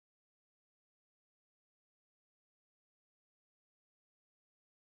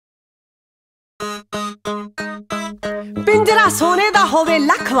पिंजरा सोने दा होवे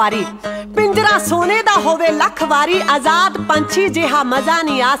लख वारी, पिंजरा सोने दा होवे लख वारी, आजाद पंछी जिहा मजा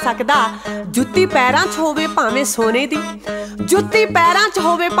नहीं आ सकदा। जुत्ती पैरां च होवे भावें सोने दी, जुत्ती पैरां च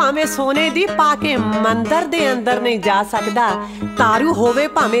होवे भावें सोने दी, पाके मंदर दे अंदर नहीं जा सकदा। तारू होवे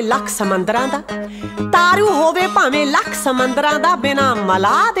भावें लख समंदरां दा, तारू होवे भावें लख समंदरां दा, बिना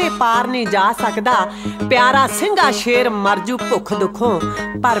मलाह दे पार नहीं जा सकदा। प्यारा सिंघा शेर मरजू भुख दुखों,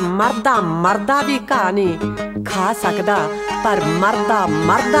 पर मरदा मरदा भी घा नहीं खा सकदा, पर मरदा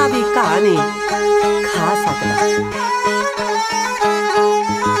मरदा भी घा नहीं खा सकदा।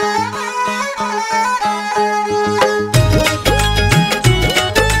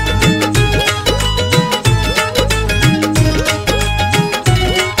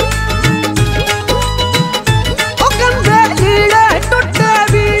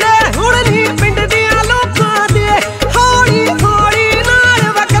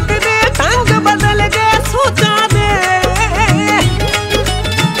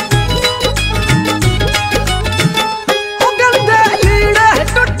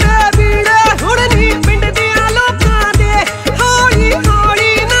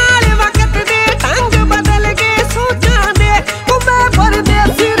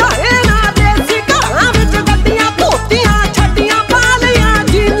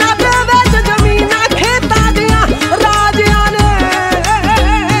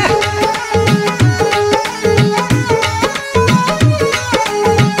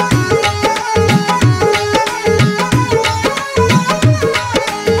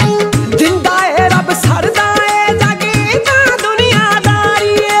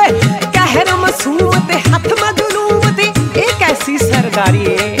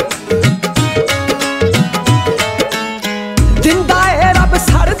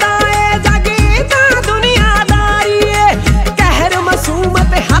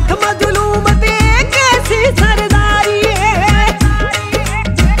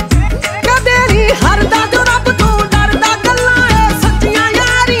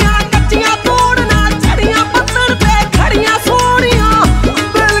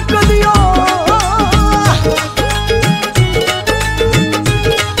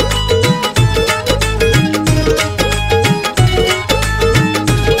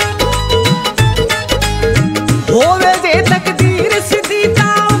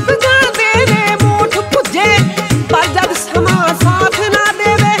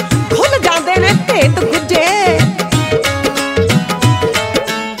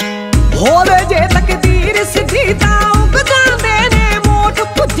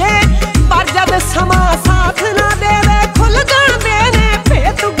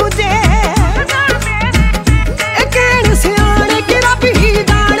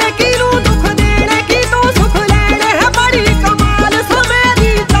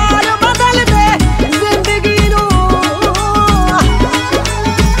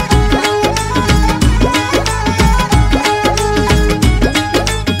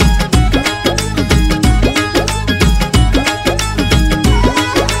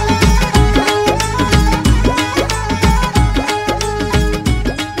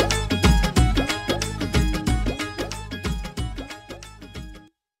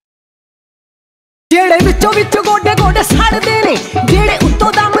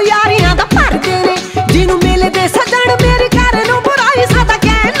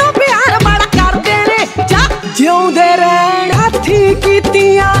 जिउंदे रहण हथी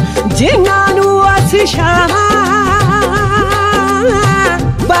कीतियां जिन्हां नू असीं शामां,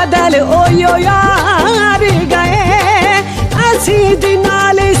 बदल ओयो यार गए असीं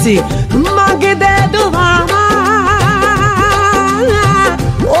जिन्हां लई सी मंगदे दुआवां।